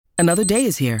Another day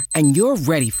is here, and you're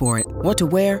ready for it. What to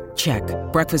wear? Check.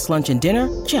 Breakfast, lunch, and dinner?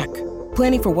 Check.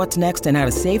 Planning for what's next and how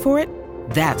to save for it?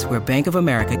 That's where Bank of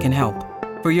America can help.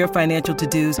 For your financial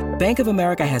to-dos, Bank of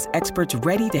America has experts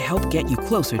ready to help get you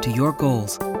closer to your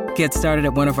goals. Get started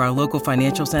at one of our local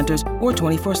financial centers or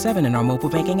 24/7 in our mobile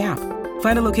banking app.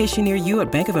 Find a location near you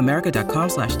at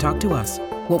bankofamerica.com/talktous.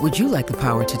 What would you like the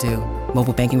power to do?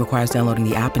 Mobile banking requires downloading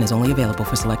the app and is only available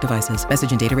for select devices.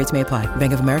 Message and data rates may apply.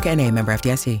 Bank of America N.A., member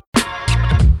FDIC.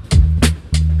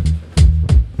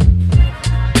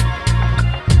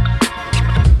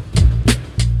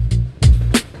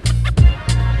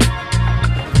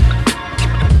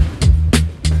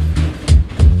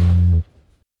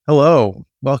 Hello,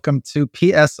 welcome to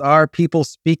PSR, People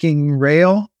Speaking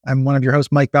Rail. I'm one of your hosts,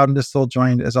 Mike Bowden-Distel,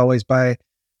 joined as always by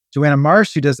Joanna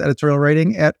Marsh, who does editorial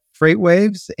writing at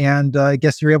FreightWaves. And I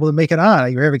guess you were able to make it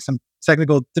on. You were having some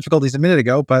technical difficulties a minute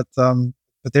ago, but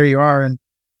there you are in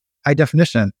high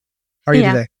definition. How are you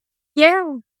today?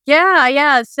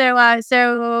 Yeah.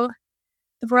 So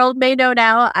the world may know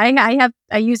now.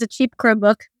 I use a cheap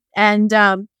Chromebook, and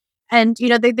the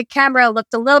camera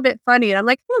looked a little bit funny, and I'm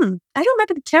like, I don't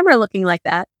remember the camera looking like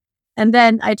that. And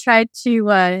then I tried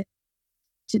to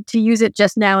use it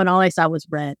just now, and all I saw was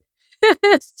red.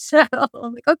 So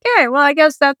I'm like, okay, well, I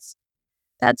guess that's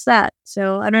that.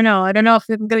 So I don't know if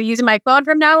I'm going to use my phone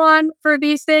from now on for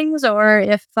these things, or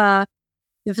if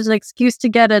it's an excuse to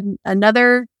get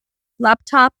another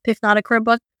laptop, if not a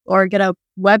Chromebook, or get a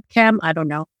webcam. I don't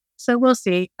know. So we'll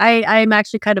see. I'm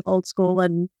actually kind of old school,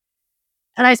 and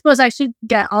I suppose I should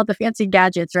get all the fancy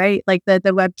gadgets, right? Like the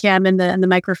webcam and the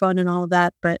microphone and all of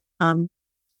that. But I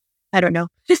don't know.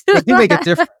 It can make a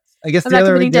difference. I guess I'm the not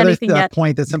other committing to anything yet.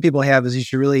 point that some people have is you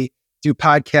should really do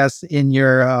podcasts in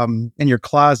your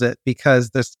closet, because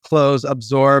this clothes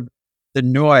absorb the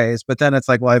noise. But then it's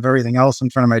like, well, I have everything else in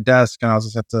front of my desk, and I'll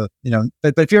just have to,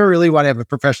 But if you ever really want to have a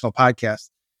professional podcast,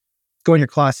 go in your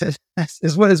closet.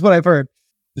 is what I've heard.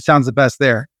 It sounds the best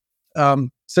there.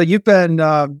 So you've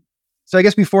been. So I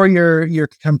guess before your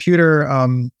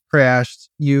computer crashed,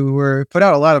 you put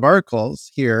out a lot of articles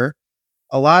here,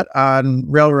 a lot on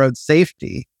railroad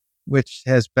safety, which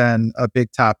has been a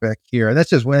big topic here. And that's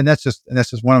just one of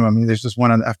them. I mean, there's just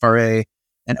one on the FRA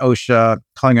and OSHA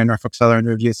calling on Norfolk Southern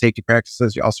to review safety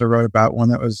practices. You also wrote about one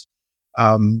that was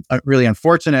really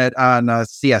unfortunate on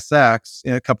CSX.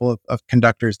 A couple of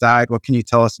conductors died. What can you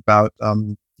tell us about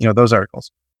those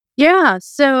articles? Yeah.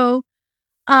 So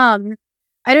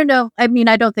I don't know. I mean,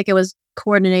 I don't think it was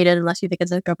coordinated unless you think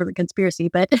it's a government conspiracy.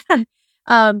 But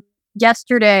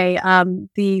yesterday,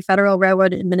 the Federal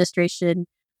Railroad Administration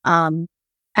and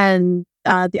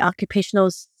the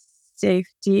Occupational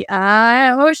Safety,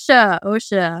 OSHA,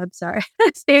 I'm sorry,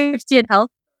 Safety and Health.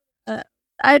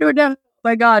 I don't know. Oh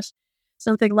my gosh,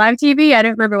 something live TV. I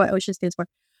don't remember what OSHA stands for.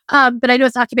 But I know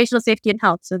it's Occupational Safety and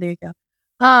Health. So there you go.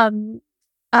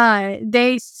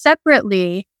 They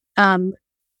separately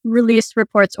released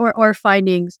reports or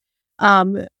findings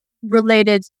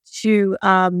related to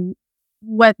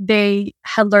what they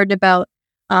had learned about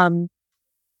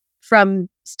from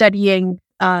studying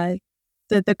the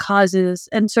causes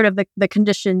and sort of the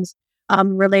conditions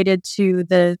related to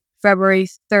the February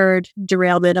 3rd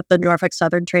derailment of the Norfolk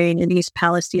Southern train in East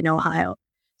Palestine, Ohio.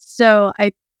 So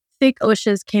I think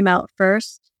OSHA's came out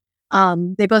first.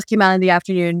 They both came out in the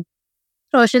afternoon.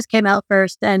 OSHA's came out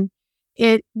first, and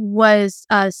it was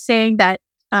saying that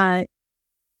the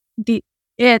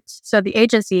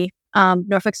agency,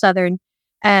 Norfolk Southern,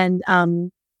 and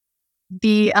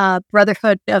the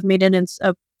Brotherhood of Maintenance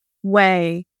of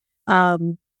Way, so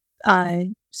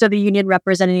the union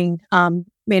representing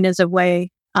Maintenance of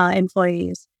Way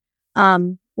employees,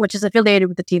 which is affiliated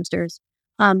with the Teamsters.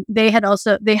 They had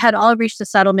all reached a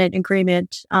settlement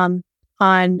agreement on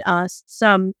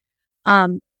some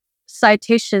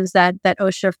citations that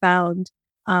OSHA found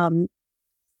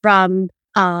from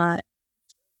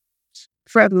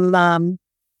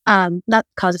not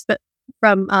causes, but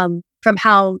from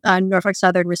how Norfolk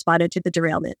Southern responded to the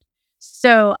derailment.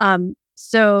 So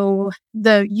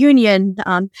the union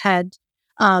had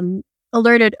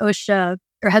alerted OSHA,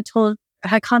 or had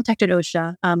contacted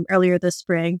OSHA earlier this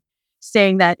spring,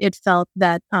 saying that it felt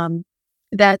that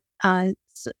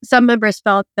some members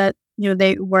felt that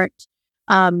they weren't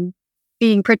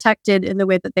being protected in the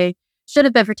way that they should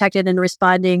have been protected in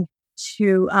responding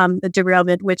to the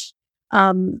derailment, which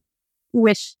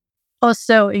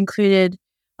also included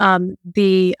I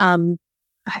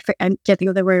can't think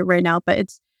of the word right now, but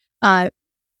it's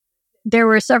there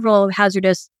were several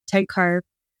hazardous tank cars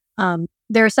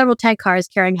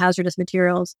carrying hazardous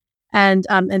materials, and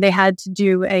they had to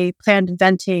do a planned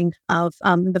venting of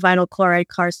the vinyl chloride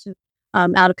cars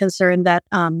out of concern that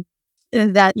that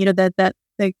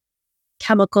the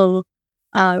chemical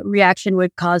reaction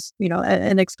would cause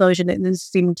an explosion. It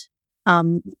seemed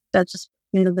that's just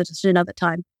the decision at the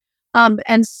time.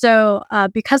 And so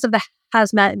because of the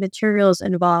hazmat materials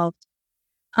involved,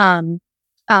 some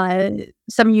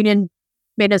union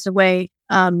maintenance away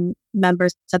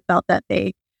members had felt that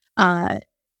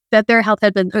that their health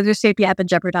had been, or their safety had been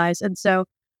jeopardized. And so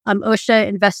OSHA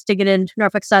investigated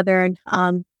Norfolk Southern,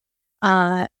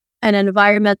 an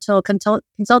environmental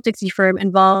consultancy firm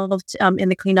involved in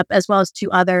the cleanup, as well as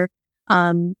 2 other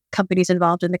companies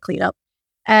involved in the cleanup.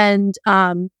 And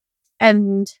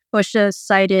OSHA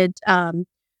cited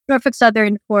Norfolk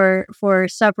Southern for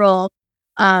several,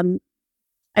 I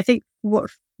think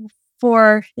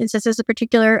 4 instances in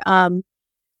particular. And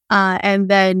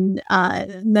then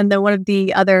one of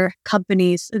the other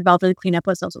companies involved in the cleanup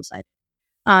was also cited.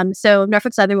 So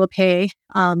Norfolk Southern will pay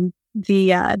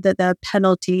the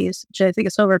penalties, which I think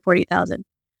is over $40,000,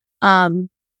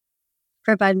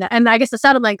 providing that. And I guess the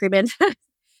settlement agreement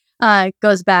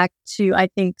goes back to, I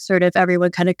think, sort of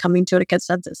everyone kind of coming to a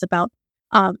consensus about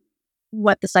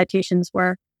what the citations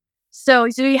were. So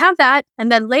you have that, and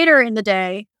then later in the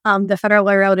day, the Federal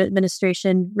Railroad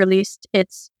Administration released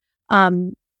its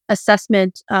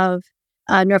assessment of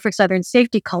Norfolk Southern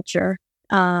safety culture,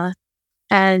 and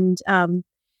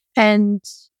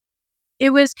it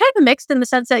was kind of mixed in the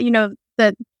sense that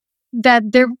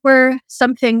that there were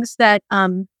some things that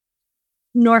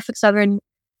Norfolk Southern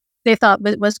they thought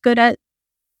was good at,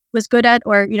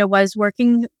 or was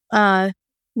working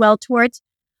well towards,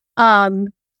 and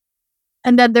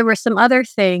then there were some other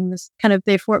things. Kind of,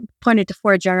 they pointed to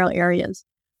 4 general areas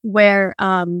where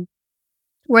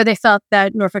they felt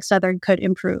that Norfolk Southern could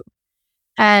improve,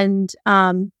 and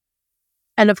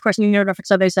of course, Norfolk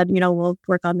Southern said, we'll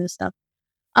work on this stuff.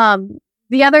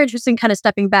 The other interesting kind of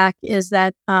stepping back is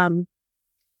that, so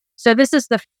this is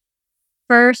the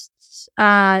first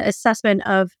assessment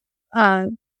of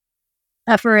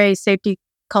FRA safety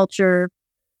culture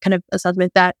kind of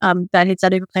assessment that it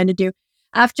said it planned to do.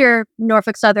 After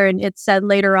Norfolk Southern, it said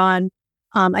later on,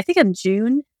 I think in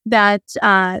June, that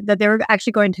they were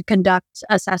actually going to conduct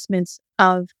assessments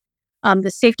of the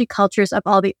safety cultures of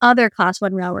all the other Class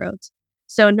 1 railroads.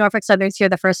 So Norfolk Southern's here,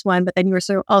 the first one, but then you were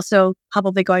also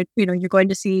probably going, you're going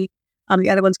to see the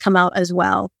other ones come out as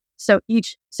well. So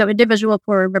individual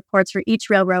reports for each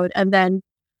railroad, and then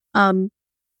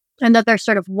another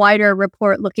sort of wider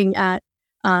report looking at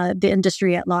the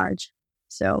industry at large.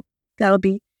 So that'll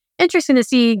be interesting to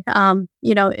see,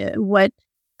 what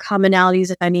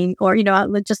commonalities, if any, or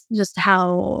just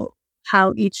how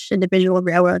each individual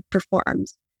railroad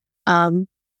performs.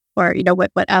 Or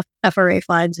what FRA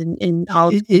finds in all.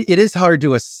 It is hard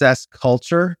to assess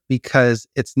culture because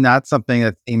it's not something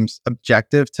that seems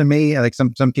objective to me. Like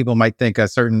some people might think a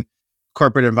certain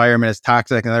corporate environment is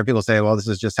toxic, and other people say, well, this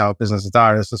is just how businesses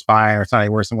are. This is fine, or it's not any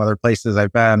worse than other places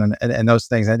I've been, and those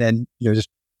things. And just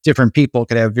different people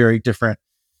could have very different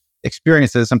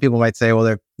experiences. Some people might say,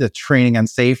 well, the training on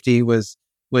safety was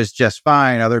just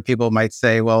fine. Other people might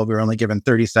say, well, we were only given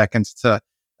 30 seconds to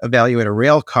evaluate a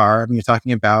rail car. I mean, you're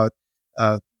talking about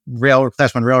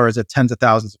Class 1 railroads of tens of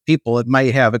thousands of people. It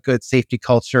might have a good safety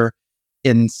culture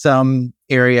in some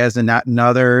areas and not in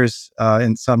others,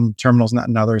 in some terminals, not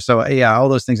in others. So all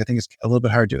those things I think is a little bit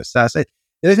hard to assess. The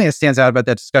other thing that stands out about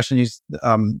that discussion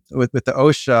with the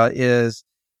OSHA is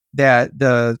that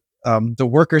the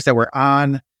workers that were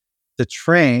on the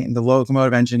train, the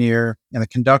locomotive engineer and the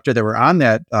conductor that were on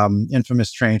that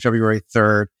infamous train, February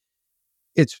 3rd,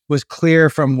 it was clear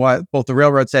from what both the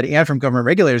railroad said and from government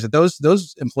regulators that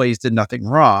those employees did nothing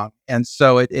wrong. And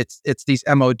so it's these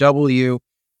MOW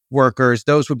workers,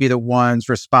 those would be the ones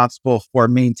responsible for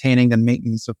maintaining the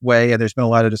maintenance of way. And there's been a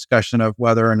lot of discussion of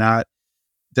whether or not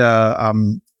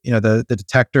the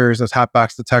detectors, those hot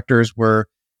box detectors were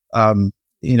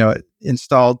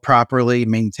installed properly,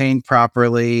 maintained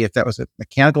properly. If that was a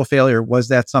mechanical failure, was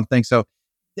that something? So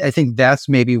I think that's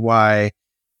maybe why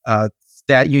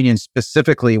that union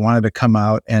specifically wanted to come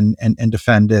out and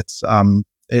defend its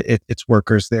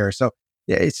workers there. So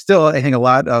it's still, I think, a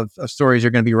lot of stories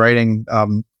you're going to be writing.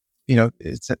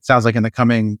 It sounds like in the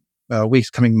coming weeks,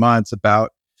 coming months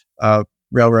about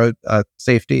railroad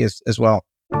safety as well.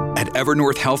 At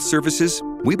Evernorth Health Services,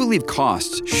 we believe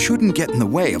costs shouldn't get in the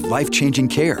way of life-changing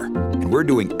care, and we're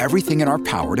doing everything in our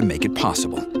power to make it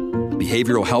possible.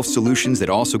 Behavioral health solutions that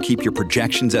also keep your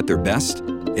projections at their best?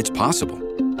 It's possible.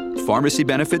 Pharmacy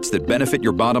benefits that benefit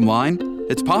your bottom line?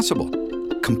 It's possible.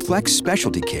 Complex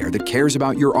specialty care that cares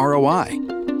about your ROI?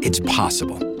 It's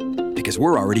possible. because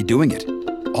we're already doing it.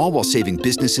 All while saving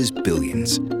businesses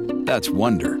billions. That's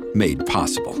Wonder made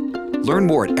possible. Learn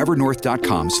more at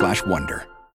evernorth.com/wonder.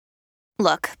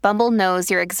 Look, Bumble knows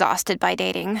you're exhausted by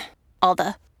dating. All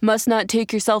the must not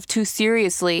take yourself too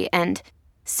seriously and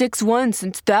 6'1"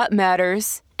 since that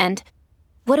matters. And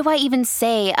what do I even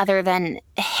say other than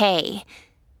hey?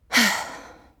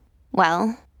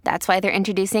 Well, that's why they're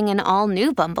introducing an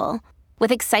all-new Bumble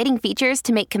with exciting features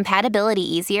to make compatibility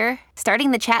easier,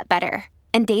 starting the chat better,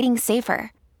 and dating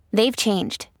safer. They've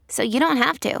changed, so you don't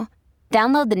have to.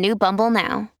 Download the new Bumble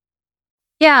now.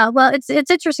 Yeah, well, it's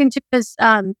interesting too because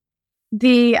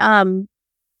the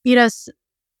you know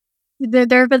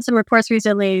there have been some reports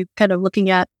recently, kind of looking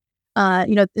at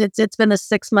it's been the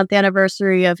 6-month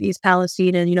anniversary of East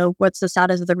Palestine, and what's the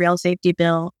status of the rail safety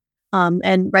bill,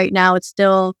 and right now it's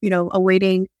still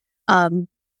awaiting a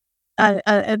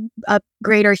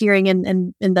greater hearing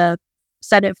in the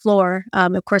Senate floor.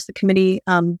 Of course, the committee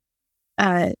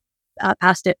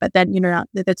passed it, but then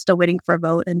it's still waiting for a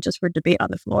vote and just for debate on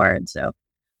the floor. And so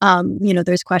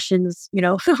there's questions,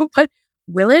 what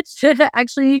will it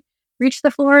actually reach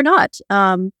the floor or not?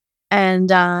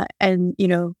 And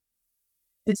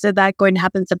is that going to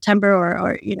happen in September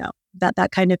or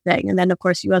that kind of thing? And then of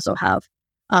course you also have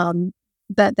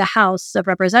the House of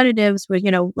Representatives with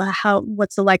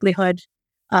what's the likelihood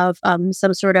of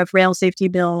some sort of rail safety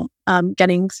bill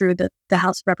getting through the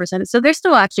House of Representatives. So there's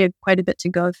still actually quite a bit to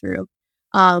go through.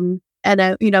 And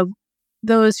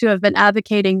those who have been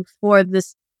advocating for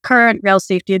this current rail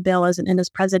safety bill in its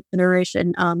present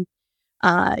iteration,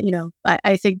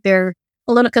 I think they're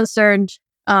a little concerned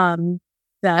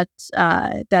that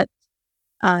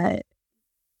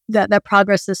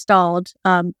progress is stalled.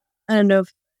 I don't know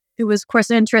if it was, of course,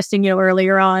 interesting,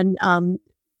 earlier on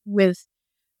with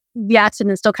the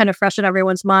accident still kind of fresh in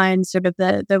everyone's minds, sort of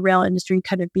the rail industry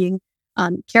kind of being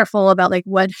careful about like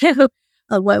what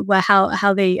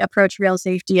how they approach rail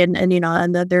safety and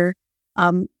that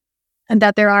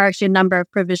there are actually a number of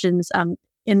provisions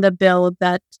in the bill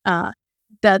that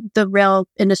the rail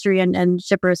industry and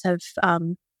shippers have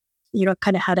kind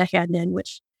of had a hand in,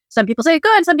 which some people say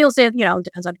good, some people say it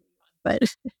depends on who,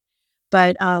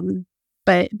 but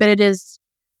it is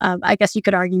I guess you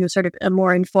could argue sort of a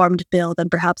more informed bill than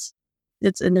perhaps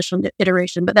its initial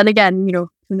iteration. But then again, who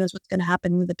knows what's going to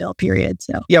happen with the bill period.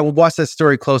 So yeah, we'll watch that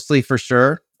story closely for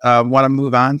sure. Want to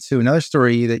move on to another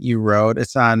story that you wrote.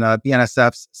 It's on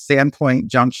BNSF's Sandpoint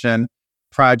Junction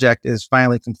project is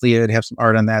finally completed. Have some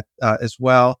art on that as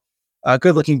well.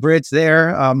 Good looking bridge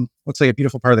there. Looks like a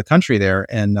beautiful part of the country there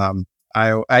in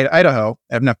Idaho.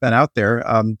 I've not been out there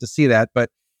to see that,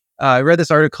 but I read this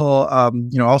article,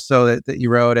 also that you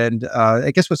wrote, and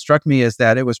I guess what struck me is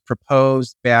that it was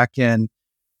proposed back in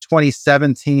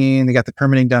 2017. They got the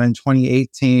permitting done in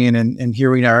 2018, and here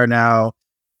we are now,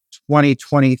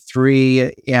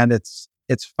 2023, and it's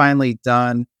finally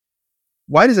done.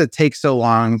 Why does it take so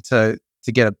long to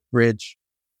get a bridge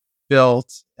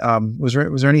built? Was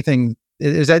there anything?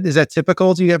 Is that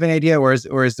typical? Do you have any idea, or is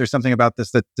there something about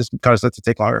this that just caused it to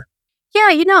take longer? Yeah,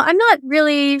 I'm not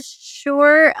really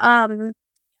sure. I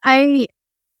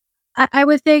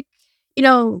would think,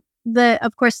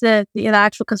 of course, the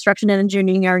actual construction and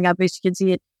engineering, obviously you can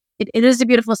see it. It is a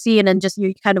beautiful scene, and just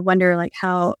you kind of wonder like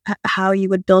how you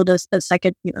would build a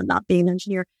second, not being an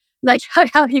engineer, like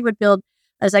how he would build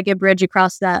a second bridge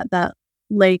across that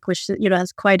lake, which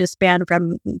has quite a span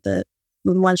from the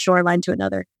one shoreline to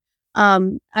another.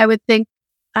 I would think,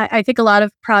 I think a lot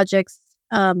of projects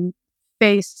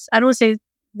face, I don't want to say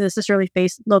necessarily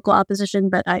face local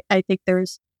opposition, but I think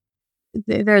there's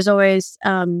always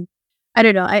I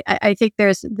don't know. I think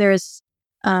there's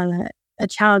a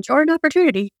challenge or an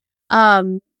opportunity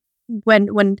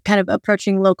when kind of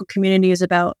approaching local communities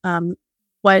about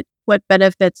what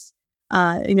benefits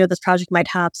this project might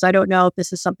have. So I don't know if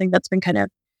this is something that's been kind of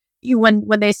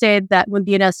when they say that when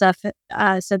BNSF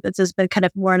said that this has been kind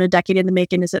of more than a decade in the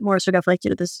making, is it more sort of like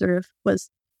this sort of was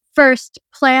first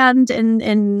planned in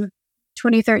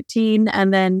 2013,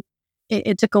 and then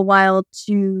it took a while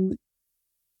to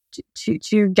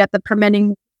get the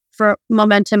permitting for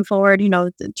momentum forward,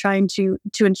 trying to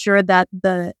ensure that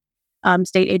the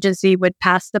state agency would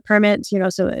pass the permits,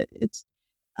 so it's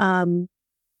in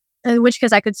which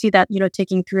case I could see that,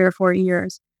 taking 3 or 4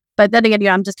 years. But then again,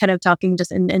 I'm just kind of talking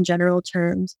just in general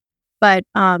terms. But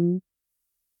yeah,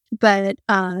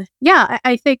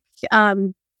 I think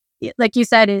like you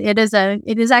said, it is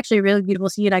actually a really beautiful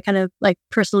scene. I kind of like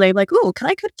personally like, oh,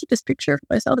 I could keep this picture for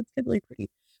myself. It's really pretty.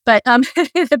 But I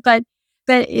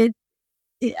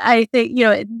think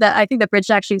I think the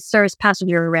bridge actually serves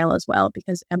passenger rail as well,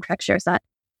 because Amtrak shares that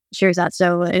shares that.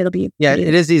 So it'll be it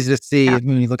is easy to see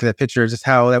when you look at that picture just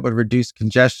how that would reduce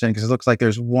congestion, because it looks like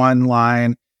there's one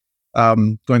line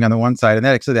going on the one side, and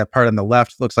that actually that part on the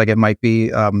left looks like it might be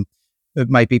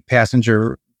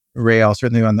passenger rail.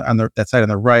 Certainly on that side on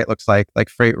the right looks like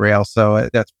freight rail. So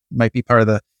that might be part of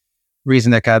the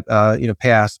reason that got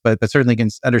passed. But certainly can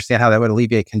understand how that would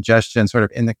alleviate congestion sort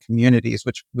of in the communities,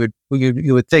 which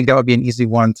you would think that would be an easy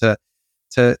one to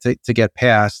get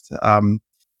passed.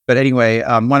 But anyway,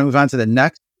 want to move on to the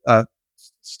next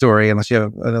story, unless you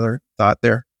have another thought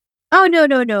there. Oh,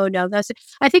 no. That's it.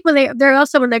 I think when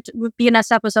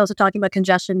BNSF was also talking about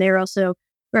congestion, they were also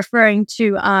referring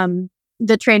to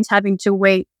the trains having to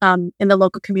wait in the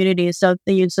local communities. So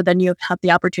then you have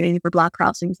the opportunity for block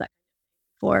crossings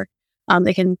before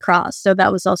they can cross. So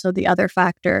that was also the other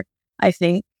factor, I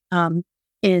think,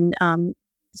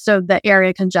 so the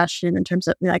area congestion in terms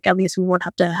of at least we won't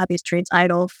have to have these trains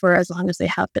idle for as long as they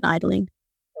have been idling.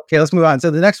 Okay, let's move on.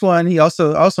 So the next one, he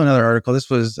also another article. This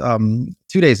was 2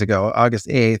 days ago, August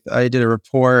 8th. I did a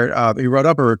report. He wrote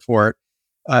up a report.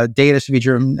 Data should be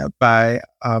driven by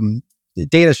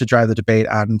data should drive the debate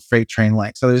on freight train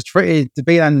length. So there's a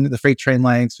debate on the freight train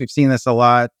lengths. We've seen this a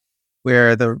lot,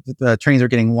 where the trains are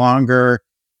getting longer.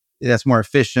 That's more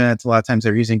efficient. A lot of times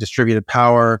they're using distributed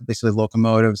power, basically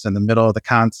locomotives in the middle of the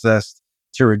consist,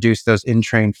 to reduce those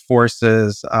in-train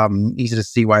forces. Easy to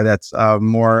see why that's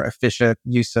more efficient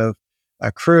use of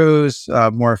crews,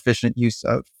 more efficient use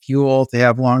of fuel to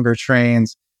have longer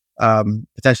trains,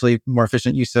 potentially more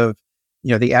efficient use of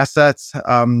the assets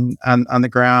on the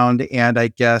ground. And I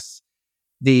guess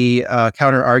the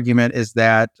counter argument is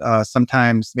that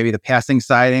sometimes maybe the passing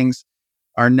sidings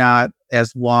are not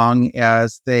as long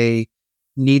as they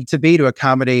need to be to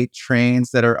accommodate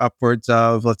trains that are upwards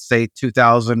of, let's say,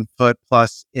 2,000 foot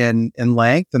plus in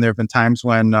length. And there have been times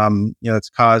when, it's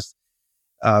caused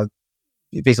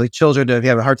basically children to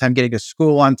have a hard time getting to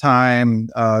school on time.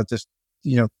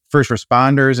 First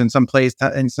responders in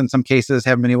some cases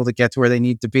haven't been able to get to where they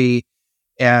need to be.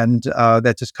 And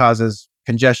that just causes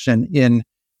congestion in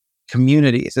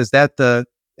communities. Is that the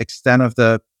extent of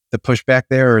the pushback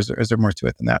there, or is there more to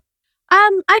it than that?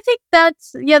 I think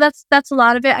that's a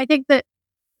lot of it. I think that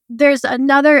there's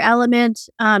another element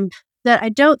that I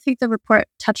don't think the report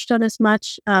touched on as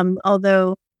much,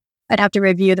 although I'd have to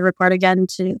review the report again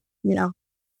to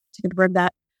confirm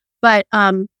that. But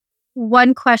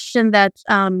one question that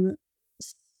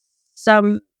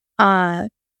some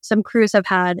crews have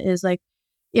had is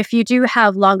if you do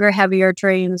have longer, heavier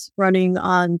trains running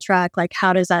on track,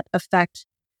 how does that affect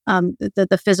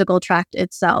the physical track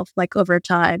itself, over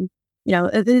time?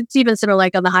 It's even similar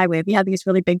on the highway. If you have these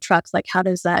really big trucks, how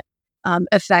does that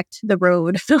affect the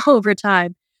road over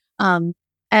time? And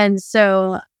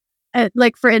so,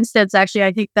 for instance, actually,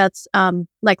 I think that's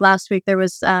last week there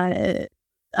was something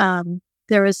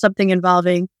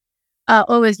involving. It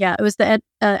was the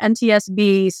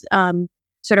NTSB's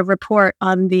sort of report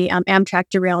on the Amtrak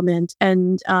derailment,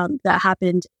 and that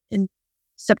happened in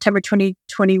September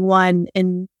 2021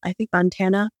 in, I think,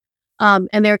 Montana. And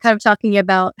they were kind of talking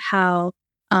about how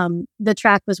the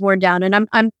track was worn down. And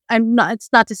I'm not. It's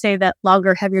not to say that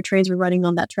longer, heavier trains were running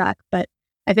on that track, but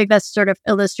I think that sort of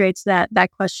illustrates that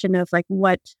question of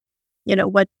what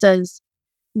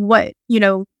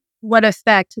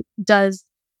effect does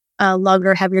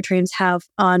longer, heavier trains have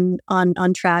on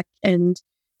track, and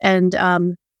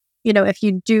if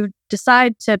you do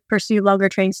decide to pursue longer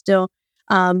trains still,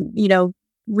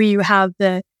 where you have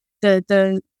the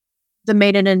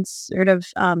maintenance sort of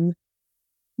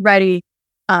ready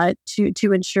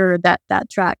to ensure that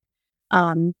track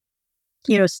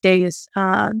stays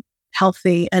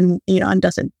healthy and and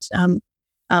doesn't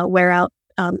wear out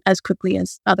as quickly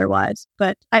as otherwise.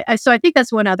 But I think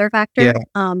that's one other factor. Yeah.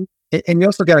 And you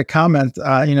also got a comment.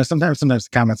 Sometimes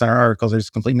comments on our articles are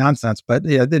just complete nonsense. But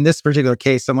in this particular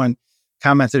case, someone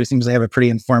commented who seems to have a pretty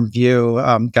informed view.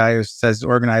 Guy who says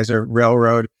organizer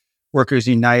Railroad Workers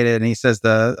United, and he says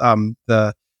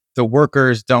the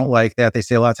workers don't like that. They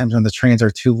say a lot of times when the trains are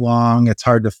too long, it's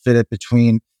hard to fit it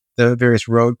between the various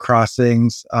road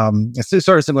crossings. It's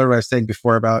sort of similar to what I was saying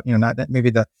before about not maybe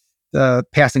the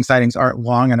passing sidings aren't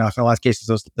long enough. In a lot of cases,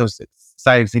 those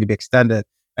sidings need to be extended.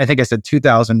 I think I said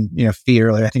 2,000 feet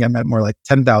earlier. I think I meant more like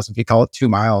 10,000 feet. Call it 2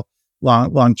 mile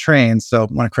long trains. So I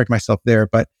want to correct myself there,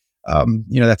 but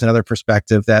that's another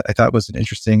perspective that I thought was an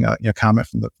interesting comment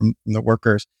from the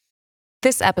workers.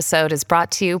 This episode is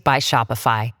brought to you by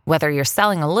Shopify. Whether you're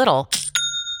selling a little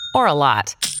or a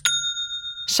lot,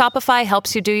 Shopify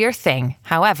helps you do your thing,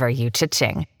 however you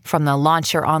cha-ching. From the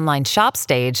launch your online shop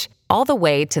stage, all the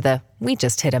way to the we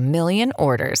just hit 1 million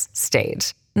orders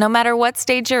stage. No matter what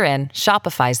stage you're in,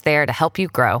 Shopify's there to help you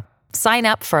grow. Sign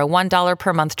up for a $1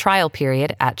 per month trial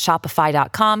period at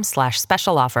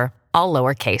shopify.com/special offer, all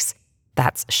lowercase.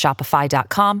 That's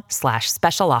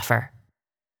shopify.com/special offer.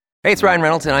 Hey, it's Ryan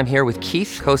Reynolds, and I'm here with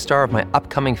Keith, co-star of my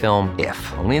upcoming film,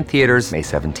 If, only in theaters May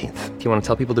 17th. Do you want to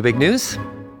tell people the big news?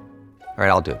 All right,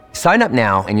 I'll do it. Sign up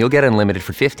now and you'll get unlimited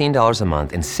for $15 a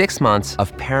month and 6 months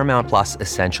of Paramount Plus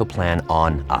Essential Plan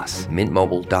on us.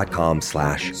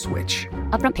 MintMobile.com/switch.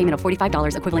 Upfront payment of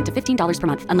 $45 equivalent to $15 per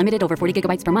month. Unlimited over 40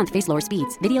 gigabytes per month. Face lower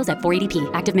speeds. Videos at 480p.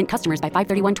 Active Mint customers by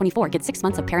 531.24 get 6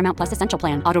 months of Paramount Plus Essential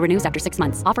Plan. Auto renews after 6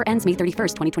 months. Offer ends May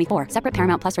 31st, 2024. Separate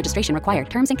Paramount Plus registration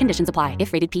required. Terms and conditions apply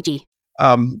if rated PG.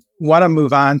 Want to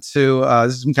move on to,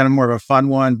 this is kind of more of a fun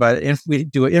one, but we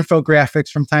do infographics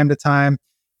from time to time.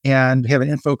 And we have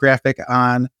an infographic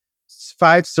on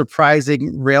 5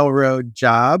 surprising railroad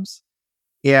jobs.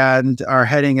 And our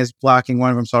heading is blocking one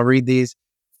of them. So I'll read these.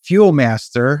 Fuel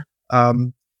Master. A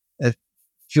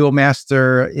Fuel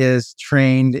Master is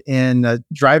trained in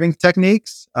driving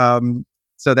techniques.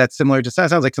 So that's similar to,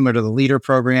 sounds like similar to the LEADER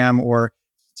program, or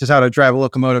just how to drive a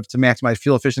locomotive to maximize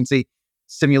fuel efficiency.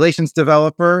 Simulations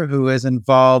developer, who is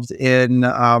involved in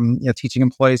teaching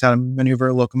employees how to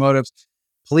maneuver locomotives.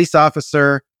 Police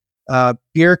officer.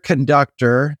 Beer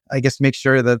conductor, I guess, make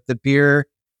sure that the beer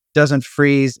doesn't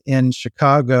freeze in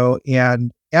Chicago,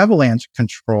 and avalanche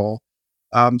control.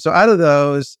 So out of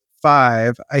those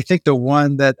 5, I think the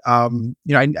one that I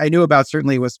knew about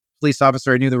certainly was police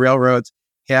officer. I knew the railroads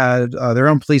had their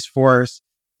own police force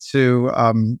to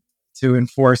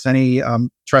enforce any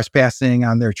trespassing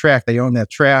on their track. They own that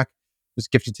track. It was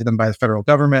gifted to them by the federal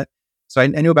government. So I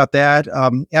knew about that.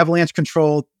 Avalanche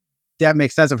control. That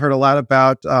makes sense. I've heard a lot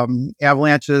about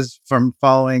avalanches from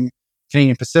following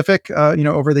Canadian Pacific.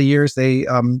 Over the years, they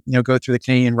go through the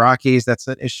Canadian Rockies. That's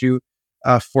an issue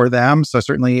for them. So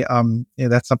certainly,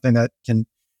 that's something that can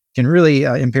really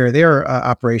impair their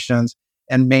operations.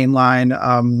 And mainline,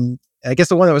 I guess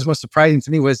the one that was most surprising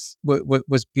to me was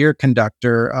beer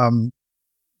conductor. Do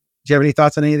you have any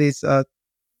thoughts on any of these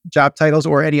job titles,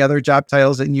 or any other job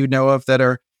titles that you know of that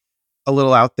are a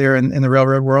little out there in the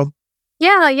railroad world?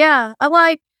 Yeah.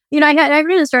 I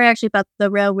read a story actually about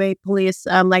the railway police.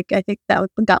 I think that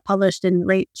got published in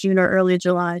late June or early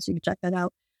July, so you can check that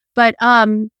out. But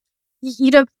I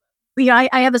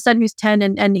have a son who's 10,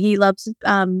 and he loves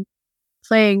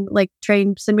playing like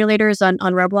train simulators on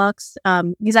Roblox.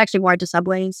 He's actually more into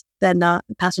subways than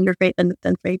passenger freight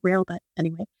than freight rail, but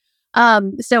anyway.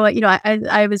 So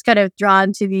I was kind of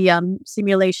drawn to the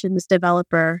simulations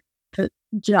developer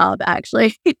job,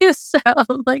 actually. So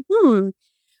I'm like,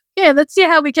 yeah, let's see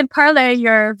how we can parlay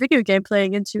your video game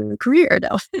playing into a career.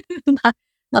 No, not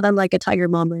unlike a Tiger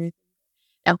Mom or anything.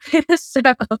 No. So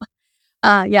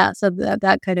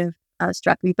that kind of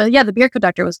struck me. But yeah, the beer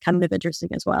conductor was kind of interesting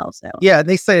as well. So yeah,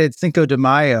 they cited Cinco de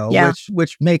Mayo,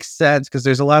 which makes sense because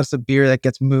there's a lot of beer that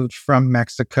gets moved from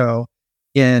Mexico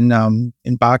in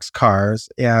boxcars,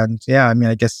 and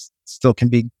I guess still can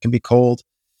be cold.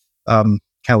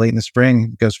 Kind of late in the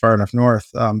spring, goes far enough north.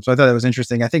 So I thought that was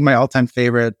interesting. I think my all-time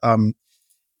favorite,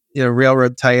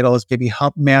 railroad title is maybe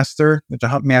Hump Master, which a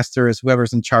hump master is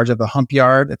whoever's in charge of the hump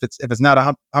yard. If it's not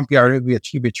a hump yard, it would be a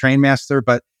train master.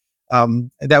 But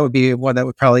that would be one that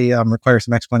would probably require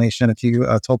some explanation if you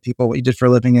told people what you did for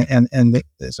a living. And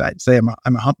so I'd say I'm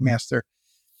a hump master.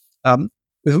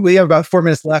 We have about 4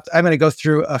 minutes left. I'm going to go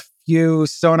through a few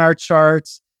sonar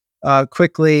charts.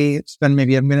 Quickly, spend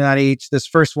maybe a minute on each. This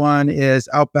first one is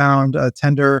outbound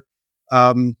tender,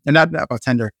 and not about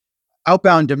tender,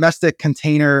 outbound domestic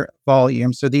container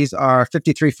volume. So these are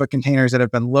 53-foot containers that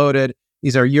have been loaded.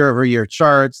 These are year-over-year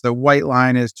charts. The white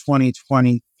line is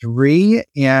 2023,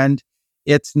 and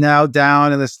it's now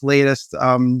down in this latest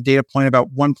data point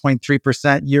about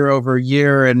 1.3%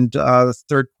 year-over-year, and the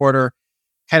third quarter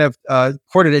kind of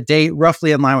quarter to date,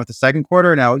 roughly in line with the second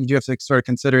quarter. Now, you do have to sort of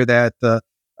consider that the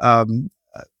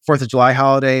 4th of July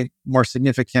holiday, more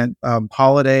significant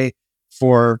holiday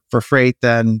for freight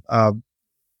than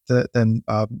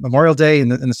Memorial Day in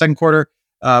the second quarter.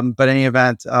 But in any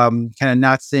event, kind of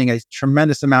not seeing a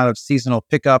tremendous amount of seasonal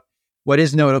pickup. What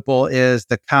is notable is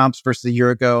the comps versus a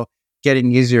year ago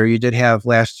getting easier. You did have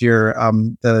last year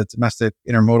the domestic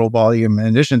intermodal volume, in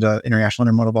addition to international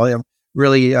intermodal volume,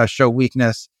 really show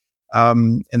weakness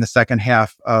in the second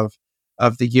half of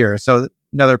the year. So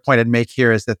another point I'd make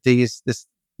here is that this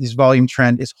volume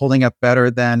trend is holding up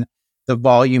better than the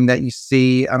volume that you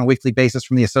see on a weekly basis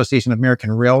from the Association of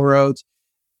American Railroads.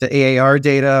 The AAR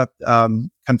data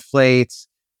conflates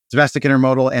domestic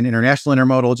intermodal and international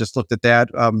intermodal. Just looked at that.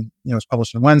 It was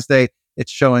published on Wednesday.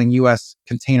 It's showing U.S.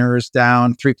 containers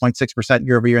down 3.6%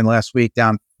 year over year in the last week,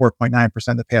 down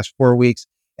 4.9% the past 4 weeks.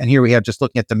 And here we have just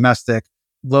looking at domestic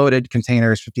loaded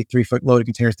containers, 53-foot loaded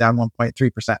containers down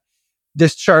 1.3%.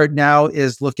 This chart now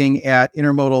is looking at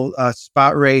intermodal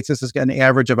spot rates. This is an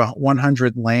average of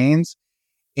 100 lanes.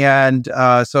 And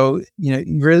so,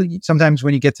 really, sometimes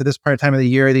when you get to this part of time of the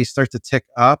year, these start to tick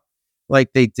up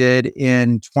like they did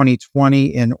in 2020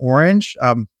 in orange,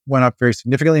 went up very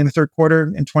significantly in the third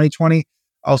quarter in 2020.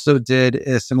 Also did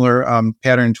a similar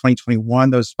pattern in 2021.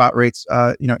 Those spot rates,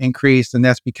 increased. And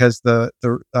that's because the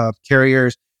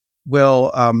carriers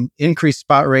will increase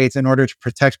spot rates in order to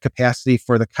protect capacity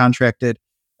for the contracted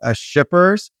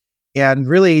shippers. And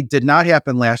really did not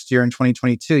happen last year in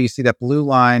 2022. You see that blue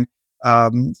line,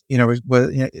 sort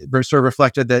of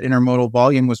reflected that intermodal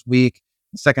volume was weak.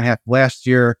 The second half of last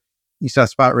year, you saw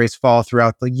spot rates fall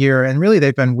throughout the year. And really,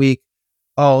 they've been weak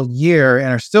all year and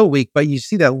are still weak. But you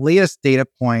see that latest data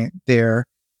point there,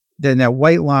 then that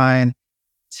white line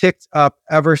ticked up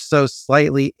ever so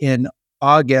slightly in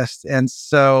August. And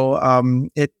so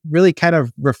it really kind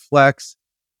of reflects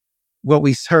what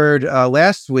we heard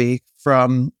last week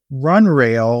from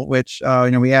RunRail, which,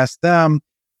 we asked them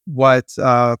what,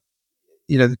 the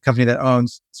company that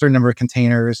owns a certain number of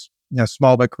containers,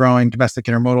 small but growing domestic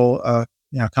intermodal,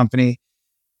 company,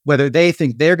 whether they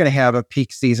think they're going to have a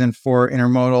peak season for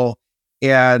intermodal.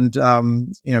 And,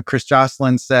 Chris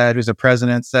Jocelyn who's the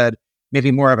president, said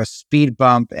maybe more of a speed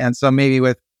bump. And so maybe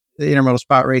with the intermodal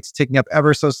spot rates ticking up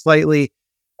ever so slightly,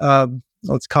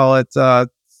 let's call it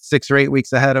 6 or 8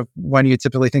 weeks ahead of when you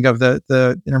typically think of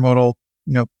the intermodal,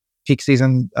 peak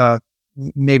season,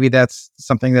 maybe that's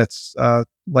something that's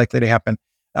likely to happen.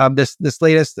 This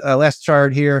latest last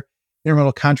chart here,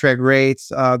 intermodal contract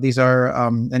rates. These are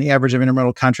an average of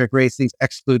intermodal contract rates. These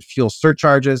exclude fuel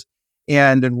surcharges.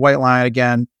 And in white line,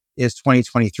 again, is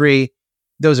 2023.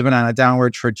 Those have been on a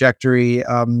downward trajectory,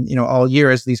 all year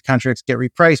as these contracts get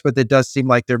repriced. But it does seem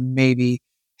like they're maybe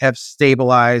have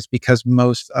stabilized because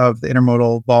most of the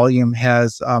intermodal volume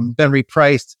has been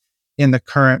repriced in the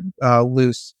current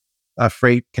loose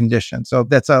freight condition. So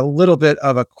that's a little bit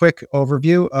of a quick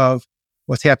overview of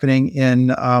what's happening in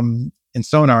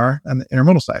Sonar on the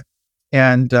intermodal side.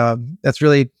 And that's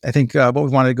really, I think, what we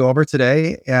wanted to go over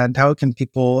today. And how can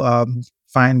people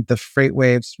find the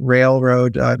FreightWaves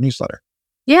Railroad newsletter?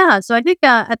 Yeah, so I think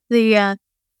at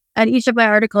each of my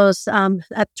articles,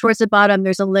 towards the bottom,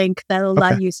 there's a link that will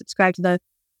allow you to subscribe to the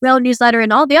Rail newsletter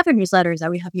and all the other newsletters that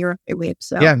we have here at FreightWaves.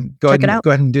 So yeah, go ahead it out. Go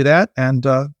ahead and do that. And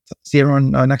see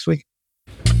everyone next week.